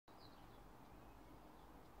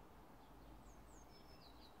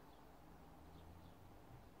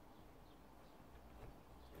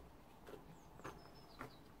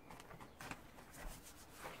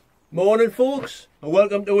Morning folks, and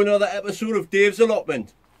welcome to another episode of Dave's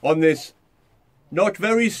Allotment on this not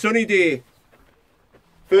very sunny day.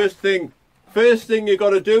 First thing you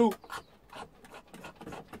gotta do,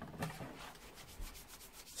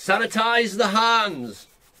 sanitize the hands.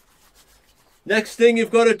 Next thing you've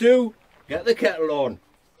got to do, get the kettle on.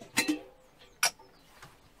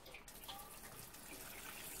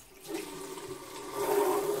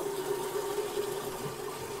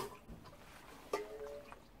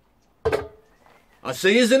 I'll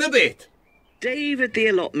see you in a bit. Dave at the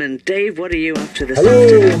allotment. Dave, what are you up to this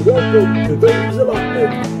afternoon? Welcome to Dave's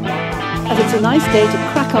Allotment. As it's a nice day to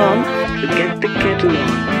crack on. But get the kettle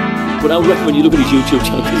on. But I reckon when you look at his YouTube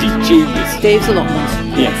channel, because he's genius. Dave's Allotment.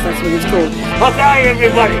 Yeah. Yes, that's what it's called. Hi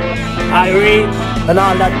everybody, Irene and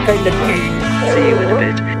all that kind of thing. See you in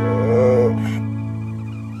a bit.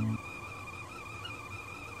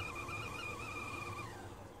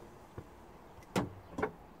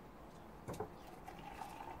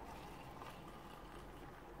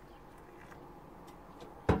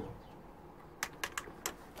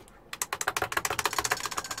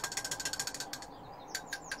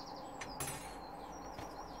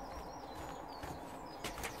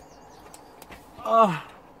 Oh,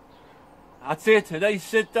 that's it, a nice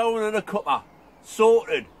sit down and a cuppa,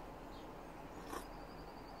 sorted.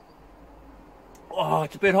 Oh,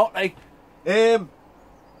 it's a bit hot like.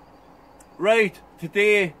 Right,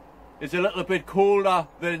 today is a little bit colder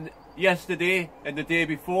than yesterday and the day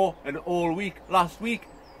before and all week, last week.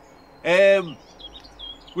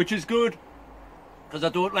 Which is good, because I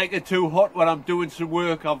don't like it too hot when I'm doing some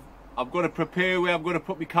work. I'm going to prepare where I'm going to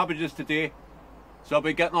put my cabbages today, so I'll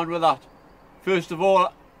be getting on with that. First of all,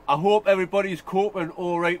 I hope everybody's coping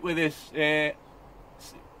all right with this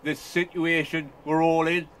situation we're all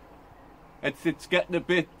in. It's getting a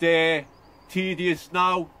bit tedious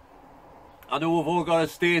now. I know we've all got to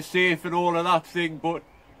stay safe and all of that thing,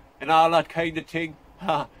 and all that kind of thing.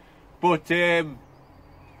 But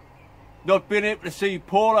not being able to see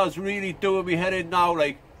Paula's really doing me head in now.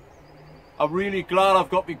 Like, I'm really glad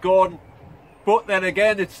I've got my garden, but then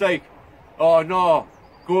again, it's like, oh no.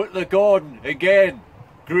 Go to the garden again,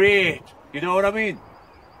 great, you know what I mean?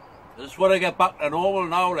 I just want to get back to normal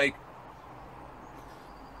now, like.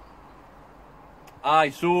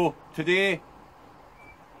 Aye, so today,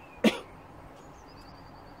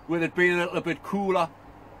 with it being a little bit cooler,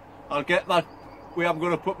 I'll get that where I'm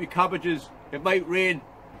going to put my cabbages. It might rain,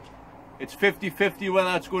 it's 50-50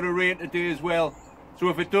 whether it's going to rain today as well. So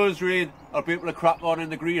if it does rain, I'll be able to crack on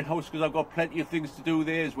in the greenhouse because I've got plenty of things to do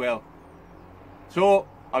there as well. So,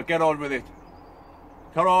 I'll get on with it.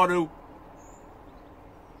 Taranu.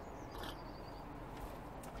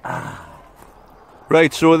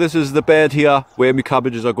 Right, so this is the bed here where my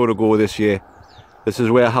cabbages are going to go this year. This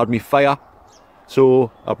is where I had my fire.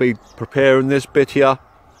 So, I'll be preparing this bit here,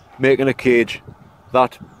 making a cage.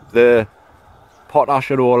 That, the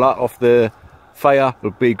potash and all that off the fire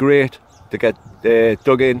will be great to get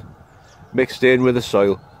dug in, mixed in with the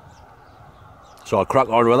soil. So, I'll crack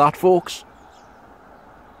on with that, folks.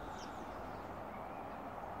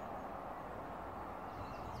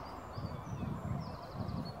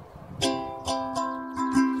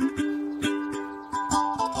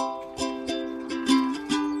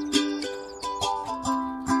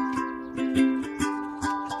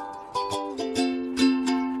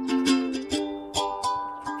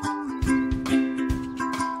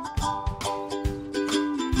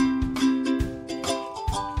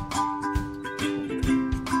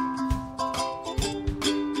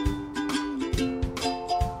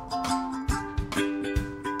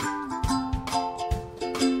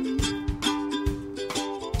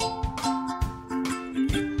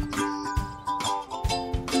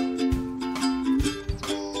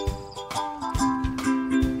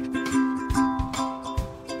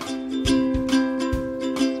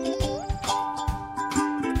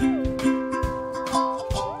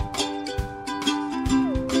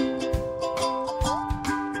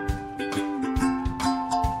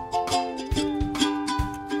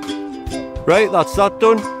 Right, that's that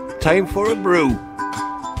done. Time for a brew.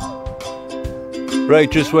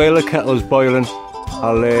 Right, just while the kettle's boiling,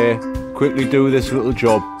 I'll quickly do this little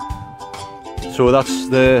job. So that's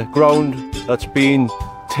the ground that's been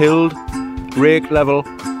tilled, rake level,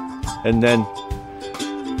 and then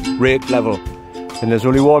rake level. And there's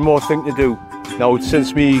only one more thing to do. Now,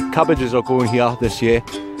 since me cabbages are going here this year,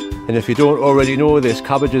 and if you don't already know this,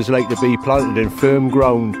 cabbages like to be planted in firm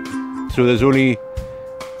ground. So there's only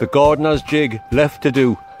the gardener's jig left to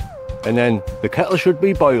do, and then the kettle should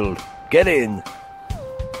be boiled. Get in!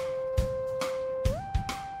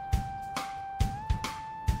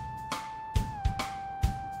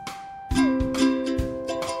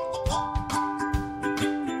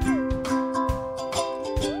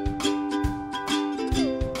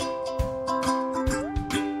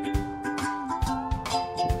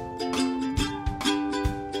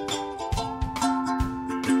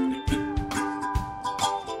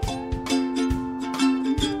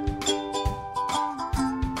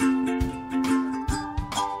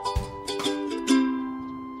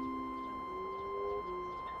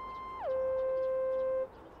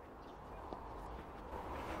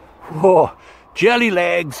 Oh, jelly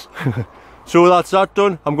legs. So that's that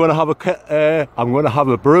done. I'm gonna have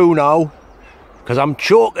a brew now, because I'm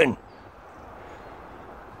choking.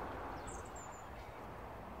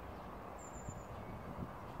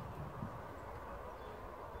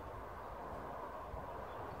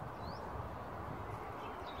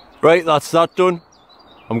 Right, that's that done.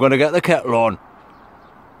 I'm gonna get the kettle on.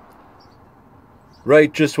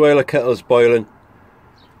 Right, just while the kettle's boiling,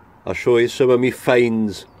 I'll show you some of my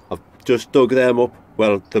finds. I've just dug them up.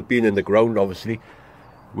 Well, they've been in the ground, obviously,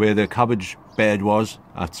 where the cabbage bed was.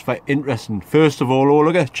 That's interesting. First of all, oh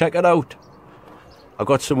look at, check it out. I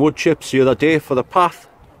got some wood chips the other day for the path.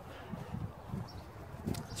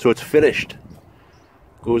 So it's finished.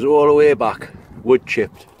 Goes all the way back, wood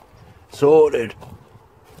chipped. Sorted.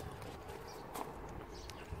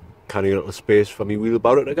 Canny little space for me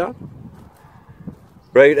wheelbarrow to go.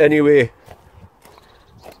 Right, anyway,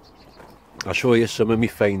 I'll show you some of my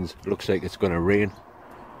finds. Looks like it's going to rain.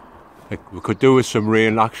 We could do with some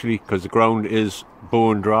rain actually, because the ground is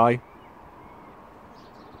bone dry.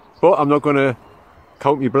 But I'm not going to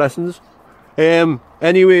count my blessings.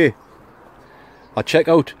 Anyway, I'll check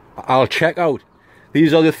out.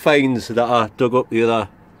 These are the finds that I dug up the other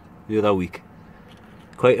week.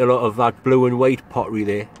 Quite a lot of that blue and white pottery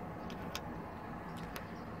there.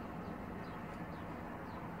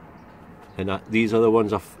 And these are the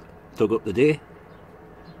ones I've dug up today.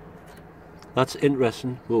 That's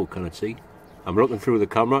interesting. Oh, can I see? I'm looking through the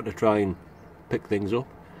camera to try and pick things up.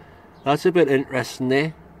 That's a bit interesting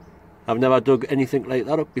there. I've never dug anything like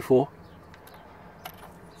that up before.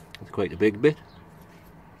 It's quite a big bit.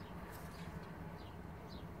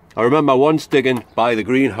 I remember once digging by the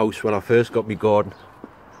greenhouse when I first got my garden,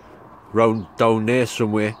 round down there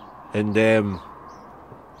somewhere, and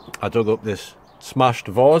I dug up this smashed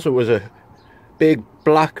vase. It was a big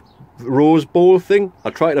black rose bowl thing. I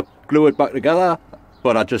tried to glue it back together,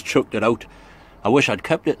 but I just chucked it out. I wish I'd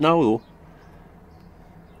kept it now though.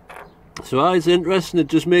 So it's interesting. It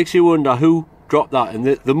just makes you wonder who dropped that. And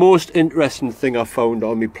the most interesting thing I found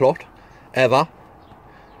on my plot ever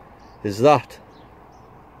is that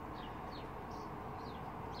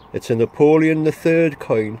it's a Napoleon III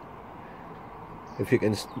coin. If you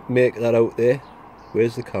can make that out there.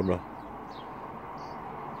 Where's the camera?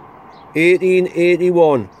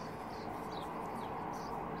 1881.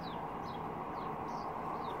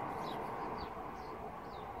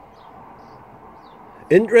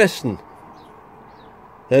 Interesting.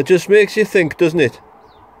 And it just makes you think, doesn't it,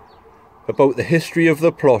 about the history of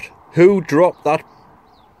the plot. Who dropped that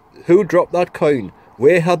coin?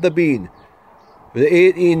 Where had they been? Was it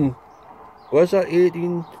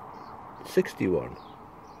 1861?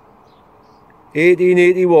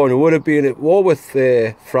 1881. It would have been at war with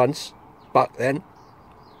France back then.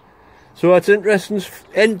 So that's interesting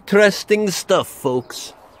stuff,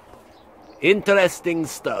 folks. Interesting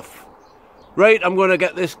stuff. Right, I'm going to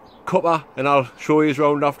get this cuppa and I'll show you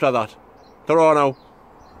around after that. Ta-ra now.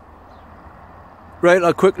 Right,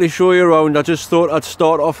 I'll quickly show you around. I just thought I'd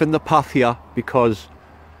start off in the path here because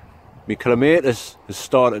my clematis has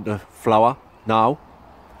started to flower now,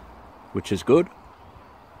 which is good.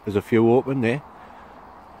 There's a few open there.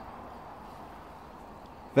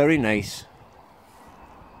 Very nice.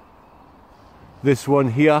 This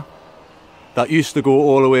one here, that used to go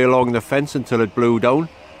all the way along the fence until it blew down,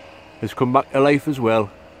 has come back to life as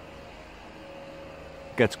well.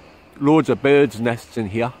 Gets loads of birds' nests in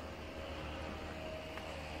here.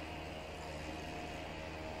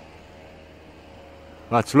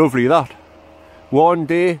 That's lovely, that. One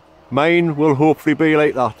day mine will hopefully be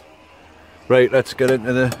like that. Right, let's get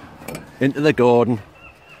into the garden.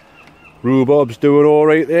 Rhubarb's doing all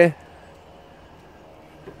right there.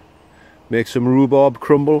 Make some rhubarb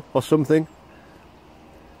crumble or something.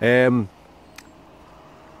 The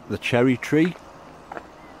cherry tree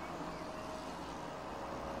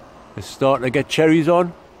is starting to get cherries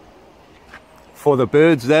on. For the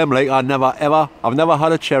birds, them, like I've never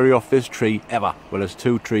had a cherry off this tree ever. Well, there's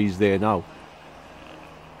two trees there now.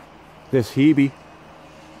 This hebe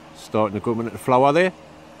starting to come into flower there.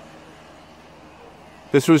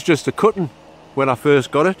 This was just a cutting when I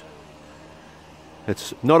first got it.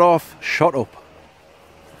 It's not off, shot up.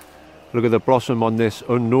 Look at the blossom on this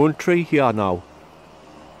unknown tree here now.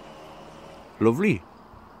 Lovely.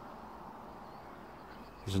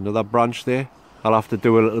 There's another branch there. I'll have to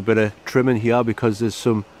do a little bit of trimming here because there's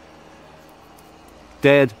some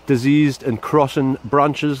dead, diseased and crossing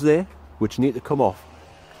branches there which need to come off.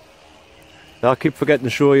 Now I keep forgetting to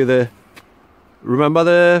show you remember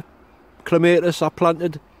the clematis I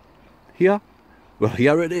planted here? Well,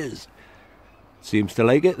 here it is. Seems to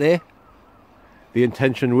like it there. the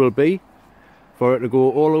intention will be for it to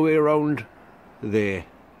go all the way around there.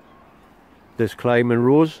 This climbing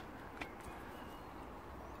rose.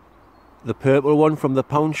 The purple one from the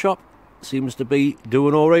pound shop seems to be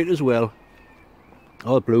doing alright as well.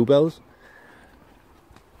 Oh, bluebells.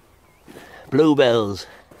 Bluebells.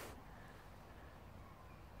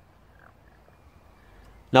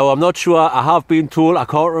 Now I'm not sure, I have been told, I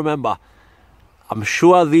can't remember. I'm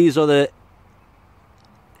sure these are the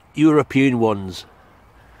European ones.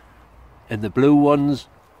 And the blue ones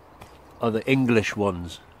are the English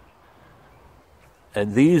ones.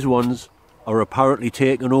 And these ones are apparently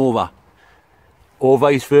taken over. Or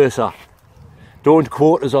vice versa. Don't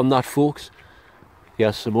quote us on that, folks.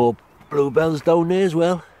 Yes, some more bluebells down there as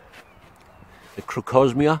well. The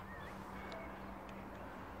crocosmia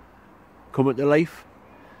coming to life.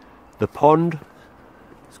 The pond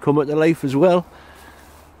is coming to life as well.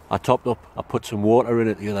 I topped up, I put some water in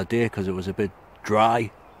it the other day because it was a bit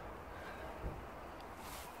dry.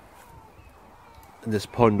 And this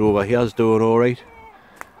pond over here is doing alright.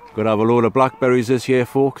 Gonna have a load of blackberries this year,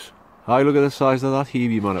 folks. Hi, look at the size of that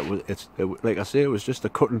Hebe, man. Like I say, it was just a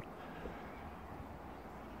cutting.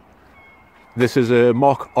 This is a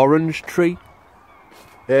mock orange tree.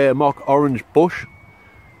 Mock orange bush,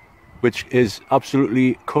 which is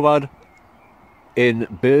absolutely covered in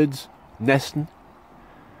birds nesting.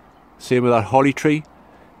 Same with that holly tree.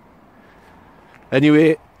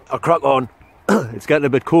 Anyway, I'll crack on. It's getting a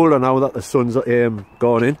bit colder now that the sun's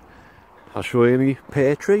gone in. I'll show you my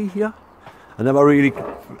pear tree here.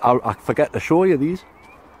 I forget to show you these.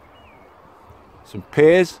 Some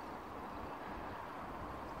pears.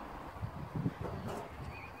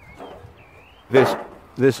 This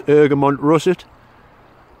Ergemont russet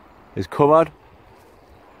is covered.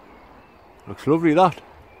 Looks lovely, that.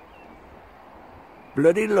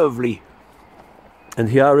 Bloody lovely. And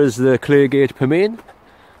here is the Claygate Pearmain.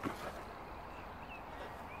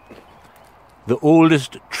 The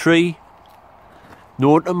oldest tree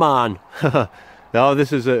known to man. Now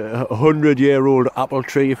this is a 100-year-old apple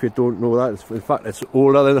tree, if you don't know that. In fact, it's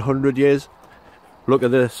older than 100 years. Look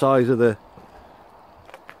at the size of the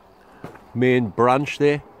main branch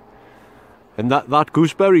there. And that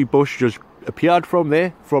gooseberry bush just appeared from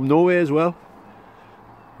there, from nowhere as well.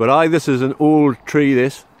 But this is an old tree,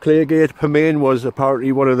 this. Claygate Pearmain was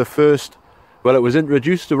apparently one of the first, well, it was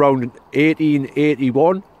introduced around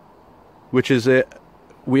 1881, which is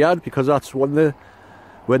weird because that's when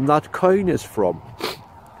that coin is from.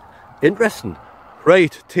 Interesting.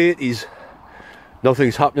 Right, taties.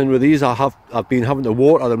 Nothing's happening with these. I've been having to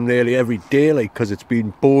water them nearly every day, like, because it's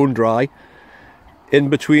been bone dry. In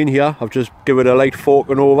between here, I've just given it a light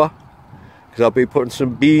forking over because I'll be putting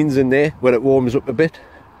some beans in there when it warms up a bit,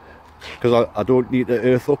 because I don't need to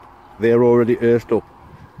earth up. They're already earthed up.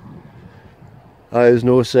 There's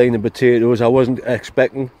no sign of potatoes. I wasn't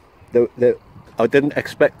expecting I didn't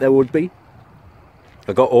expect there would be.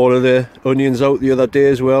 I got all of the onions out the other day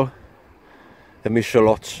as well, and my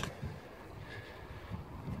shallots,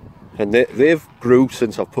 and they've grew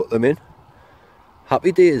since I've put them in.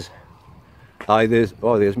 Happy days. There's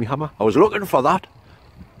my hammer. I was looking for that.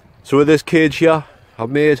 So with this cage here I've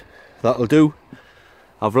made, that'll do.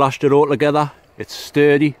 I've lashed it all together. It's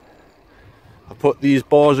sturdy. I put these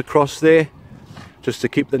bars across there just to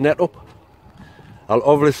keep the net up. I'll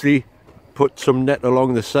obviously put some net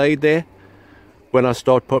along the side there when I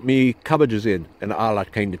start putting me cabbages in and all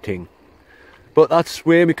that kind of thing. But that's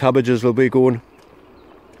where my cabbages will be going.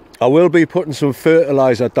 I will be putting some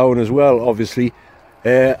fertiliser down as well, obviously.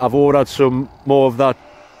 I've ordered some more of that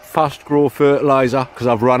fast grow fertiliser because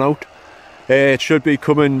I've run out. It should be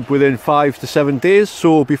coming within 5 to 7 days,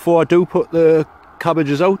 so before I do put the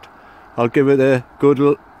cabbages out, I'll give it a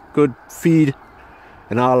good feed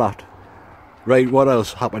and all that. Right, what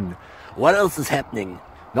else happened? What else is happening?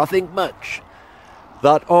 Nothing much.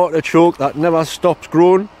 That artichoke that never stops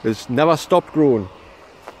growing has never stopped growing.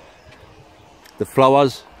 The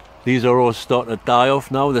flowers, these are all starting to die off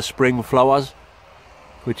now, the spring flowers,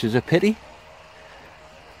 which is a pity.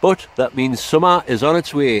 But that means summer is on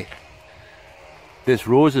its way. This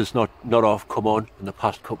rose has not off come on in the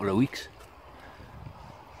past couple of weeks.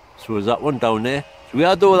 So is that one down there. So we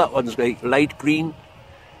had, though, that one's like light green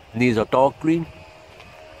and these are dark green.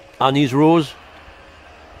 And these rose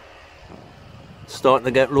starting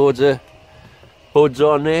to get loads of buds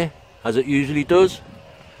on there, as it usually does.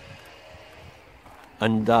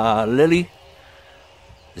 And lily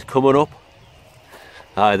is coming up.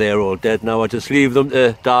 They're all dead now. I just leave them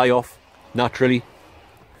to die off naturally.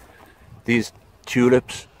 These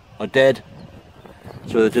tulips are dead,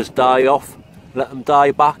 so they just die off, let them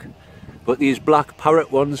die back. But these black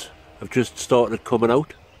parrot ones have just started coming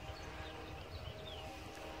out.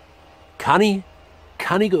 Canny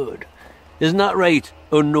good. Isn't that right,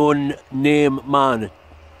 unknown name man?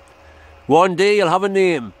 One day you'll have a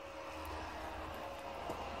name.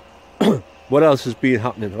 What else has been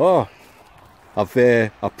happening? Oh, I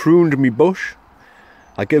pruned me bush.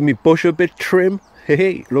 I give me bush a bit trim.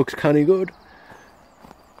 Hey, looks canny good.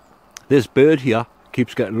 This bird here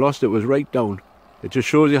keeps getting lost. It was right down. It just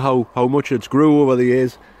shows you how much it's grew over the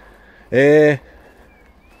years.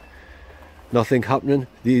 Nothing happening.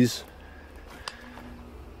 These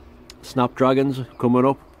snapdragons coming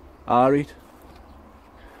up. Alright.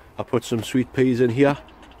 I put some sweet peas in here,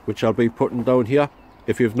 which I'll be putting down here.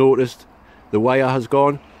 If you've noticed, the wire has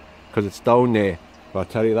gone because it's down there. But I'll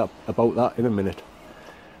tell you about that in a minute.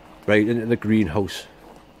 Right into the greenhouse.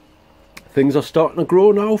 Things are starting to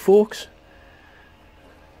grow now, folks.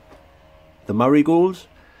 The marigolds.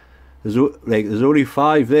 There's only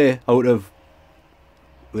 5 there out of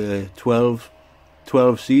 12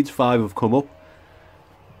 seeds. 5 have come up.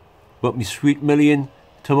 But my sweet million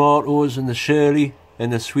tomatoes and the Shirley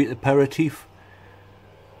and the sweet aperitif.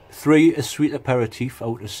 3 is sweet aperitif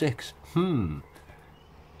out of 6.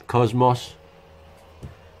 Cosmos.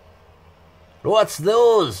 What's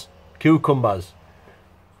those? Cucumbers.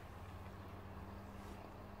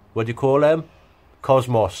 What do you call them?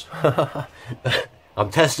 Cosmos. I'm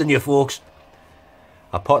testing you, folks.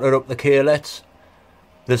 I potted up the carrots.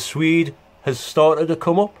 The swede has started to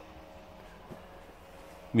come up.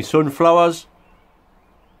 My sunflowers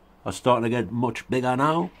are starting to get much bigger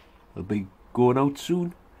now. They'll be going out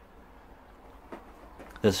soon.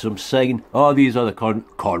 There's some sign. Oh, these are the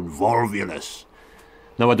convolvulus.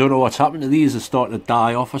 Now I don't know what's happened to these. They're starting to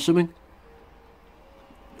die off or something.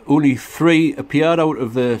 Only 3 appeared out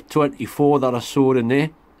of the 24 that I sowed in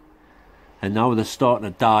there. And now they're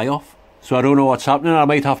starting to die off. So I don't know what's happening. I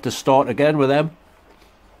might have to start again with them.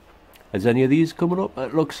 Is any of these coming up?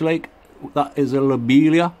 It looks like that is a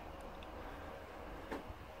lobelia.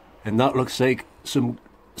 And that looks like some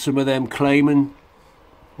of them climbing.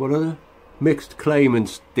 What are they? Mixed climbing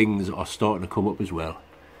things are starting to come up as well.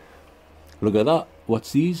 Look at that.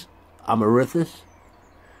 What's these? Amaryllis.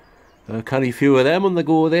 Carry a few of them on the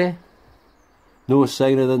go there. No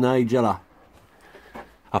sign of the Nigella.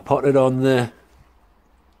 I potted on the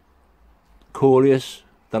coleus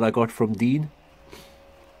that I got from Dean.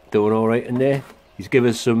 Doing alright in there. He's given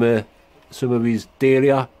us some of his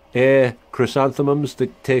dahlia chrysanthemums to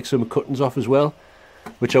take some cuttings off as well,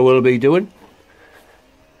 which I will be doing.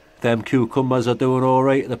 Them cucumbers are doing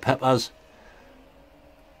alright, the peppers.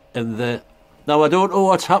 And now I don't know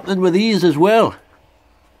what's happening with these as well.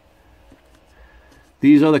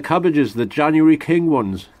 These are the cabbages, the January King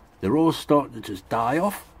ones. They're all starting to just die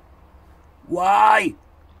off. Why?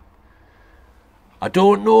 I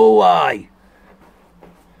don't know why.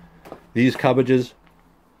 These cabbages,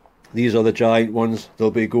 these are the giant ones.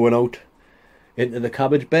 They'll be going out into the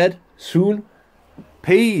cabbage bed soon.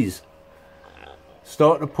 Peas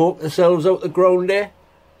starting to poke themselves out the ground there.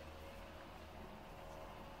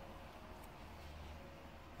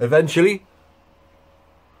 Eventually.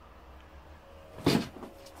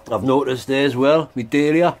 I've noticed there as well, my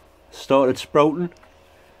dahlia started sprouting.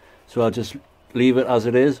 So I'll just leave it as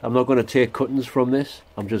it is. I'm not going to take cuttings from this.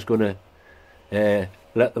 I'm just going to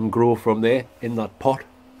let them grow from there in that pot.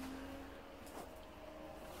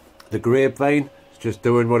 The grapevine is just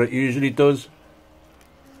doing what it usually does.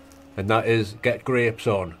 And that is get grapes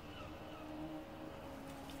on.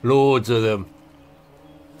 Loads of them.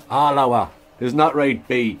 Aloha. Isn't that right,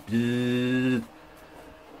 B?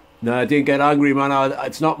 No, I didn't get angry, man.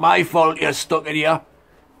 It's not my fault you're stuck in here.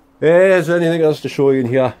 Yeah, is there anything else to show you in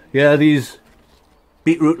here? Yeah, these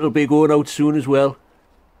beetroot will be going out soon as well.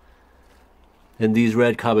 And these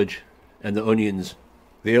red cabbage and the onions.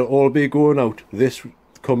 They'll all be going out this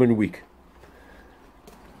coming week.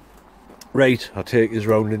 Right, I'll take us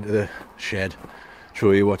round into the shed.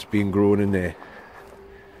 Show you what's been growing in there.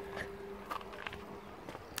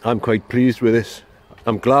 I'm quite pleased with this.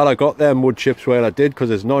 I'm glad I got them wood chips while I did, because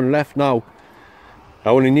there's none left now. I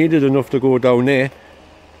only needed enough to go down there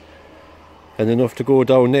and enough to go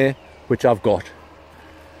down there, which I've got.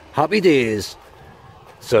 Happy days.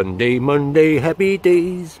 Sunday, Monday, happy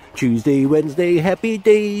days. Tuesday, Wednesday, happy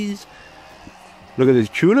days. Look at these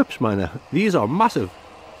tulips, man. These are massive.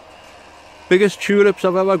 Biggest tulips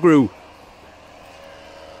I've ever grew.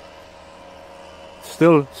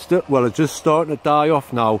 Still, well, it's just starting to die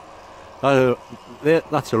off now.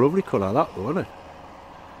 That's a lovely colour, that though, isn't it?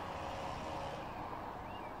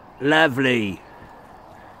 Lovely.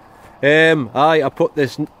 I put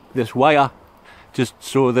this wire just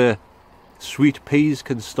so the sweet peas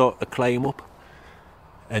can start to climb up.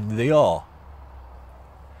 And they are.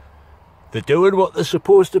 They're doing what they're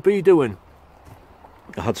supposed to be doing.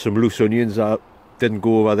 I had some loose onions that didn't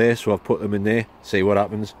go over there, so I've put them in there, see what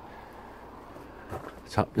happens.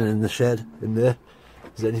 What's happening in the shed in there?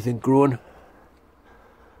 Is anything growing?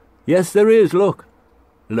 Yes, there is, look.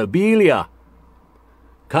 Lobelia.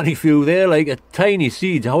 Canny few there, like a tiny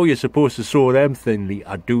seeds. How you're supposed to sow them thinly,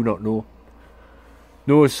 I do not know.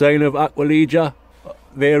 No sign of Archaeology.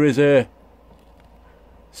 There is a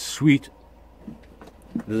sweet...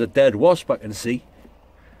 There's a dead wasp I can see.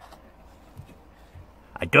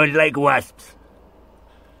 I don't like wasps.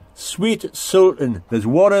 Sweet Sultan. There's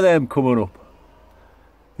one of them coming up.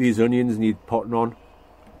 These onions need potting on.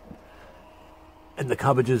 And the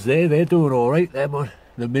cabbages there, they're doing alright. Them on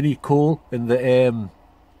the mini cole and the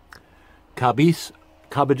cabbages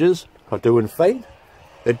are doing fine.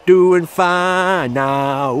 They're doing fine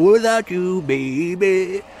now without you,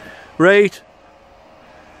 baby. Right.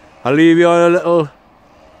 I'll leave you on a little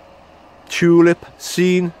tulip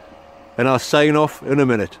scene and I'll sign off in a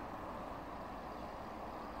minute.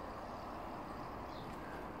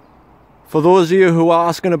 For those of you who are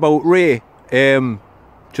asking about Ray,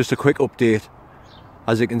 just a quick update.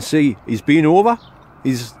 As you can see, he's been over.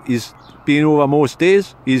 He's been over most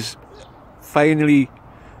days. He's finally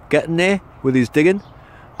getting there with his digging.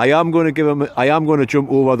 I am going to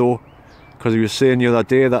jump over though, because he was saying the other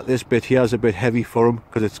day that this bit here is a bit heavy for him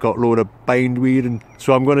because it's got a load of bindweed, and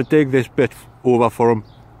so I'm going to dig this bit over for him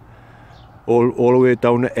all the way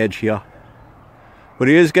down the edge here. But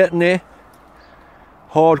he is getting there.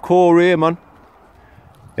 Hardcore Ray, man.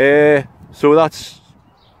 So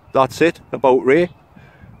that's it about Ray.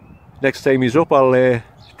 Next time he's up, I'll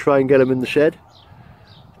try and get him in the shed,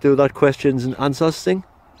 do that questions and answers thing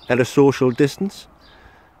at a social distance.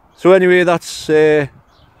 So anyway, that's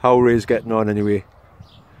how Ray's getting on anyway.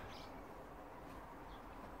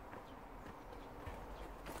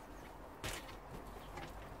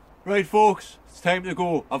 Right folks, it's time to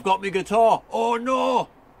go. I've got my guitar. Oh no!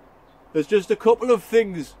 There's just a couple of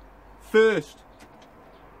things first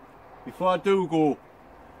before I do go.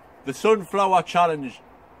 The sunflower challenge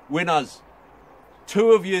winners.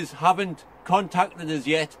 2 of yous haven't contacted us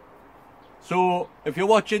yet. So if you're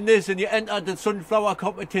watching this and you entered the sunflower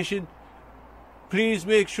competition, please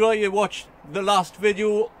make sure you watch the last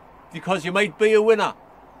video because you might be a winner.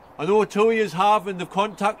 I know 2 of yous have and they've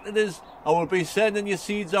contacted us. I will be sending your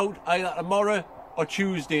seeds out either tomorrow or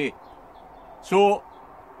Tuesday. So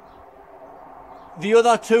the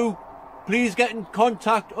other 2, please get in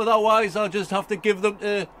contact, otherwise I'll just have to give them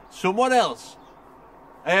to someone else.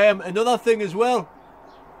 Another thing as well,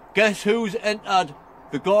 guess who's entered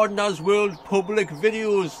the Gardener's World public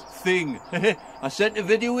videos thing? I sent a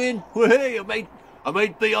video in. I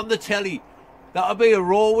might be on the telly. That'd be a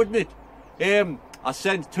roar, wouldn't it? I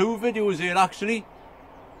sent 2 videos in actually.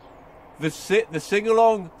 The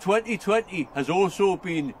sing-along 2020 has also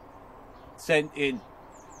been sent in.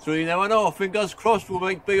 So you never know, fingers crossed we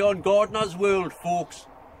might be on Gardener's World, folks.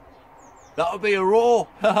 That'll be a roar.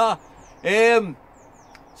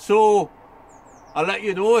 So I'll let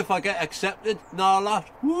you know if I get accepted and all that.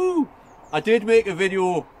 Woo! I did make a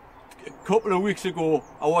video a couple of weeks ago.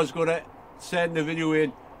 I was gonna send the video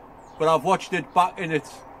in, but I've watched it back and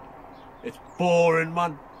it's boring,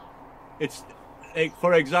 man. It's like,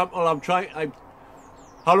 for example,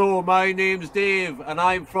 hello, my name's Dave and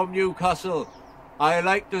I'm from Newcastle. I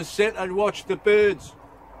like to sit and watch the birds.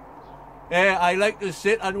 I like to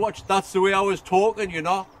sit and watch. That's the way I was talking, you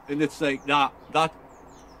know. And it's like, nah,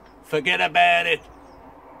 forget about it.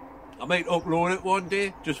 I might upload it one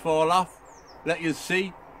day just for a laugh. Let you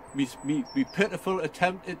see me pitiful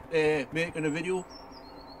attempt at making a video.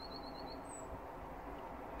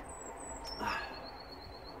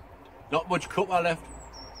 Not much cuppa left.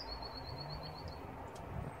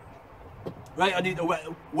 Right, I need to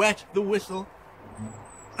wet the whistle.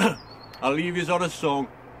 I'll leave you on a song.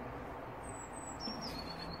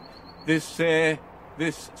 This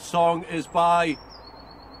song is by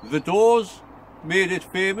The Doors. Made it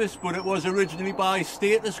famous, but it was originally by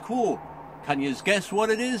Status Quo. Can you guess what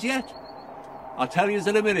it is yet? I'll tell you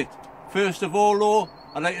in a minute. First of all though,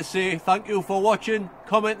 I'd like to say thank you for watching,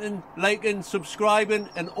 commenting, liking, subscribing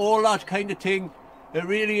and all that kind of thing. It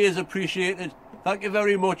really is appreciated. Thank you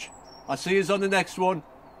very much. I'll see you on the next one.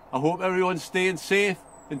 I hope everyone's staying safe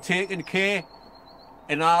and taking care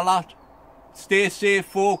and all that. Stay safe,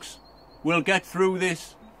 folks. We'll get through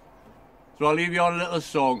this. So I'll leave you on a little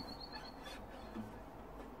song.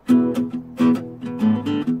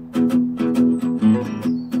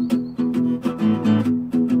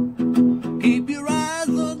 Keep your eyes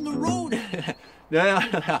on the road.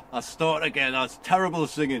 Yeah, I'll start again. That's terrible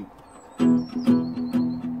singing.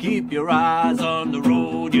 Keep your eyes on the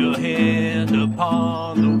road, your hand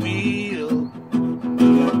upon the wheel.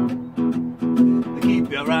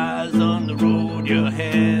 Keep your eyes on the road, your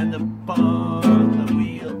hand upon the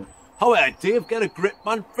wheel. Alright, Dave, get a grip,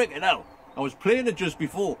 man. Freaking hell. I was playing it just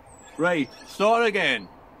before. Right, start again.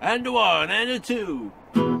 And a one, and a two.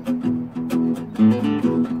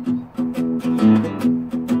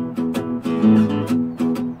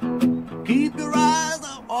 Keep your eyes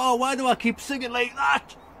on... Oh, why do I keep singing like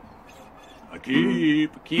that? I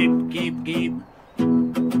keep. Keep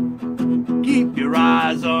your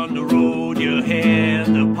eyes on the road, your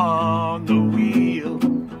hand upon the wheel.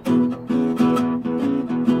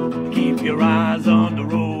 Keep your eyes on the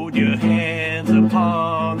road, your hands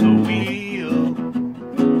upon the wheel.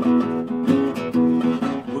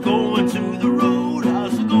 We're going to the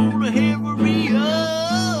roadhouse, we're gonna have a real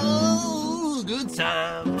good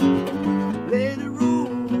time. Let it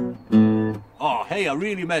roll. Oh, hey, I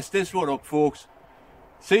really messed this one up, folks.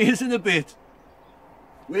 See you in a bit.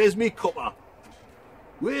 Where's me cuppa?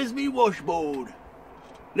 Where's me washboard?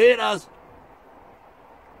 Laters.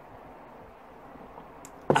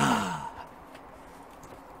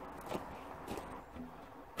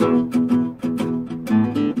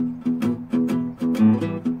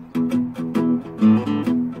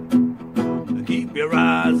 Keep your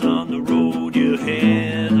eyes on the road, your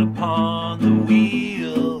hands upon the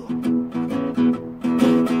wheel.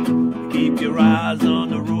 Keep your eyes on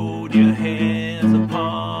the road, your hands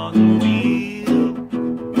upon the wheel.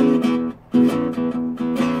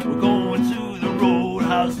 We're going to the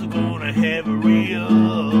roadhouse, we're gonna have a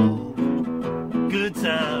real good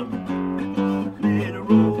time.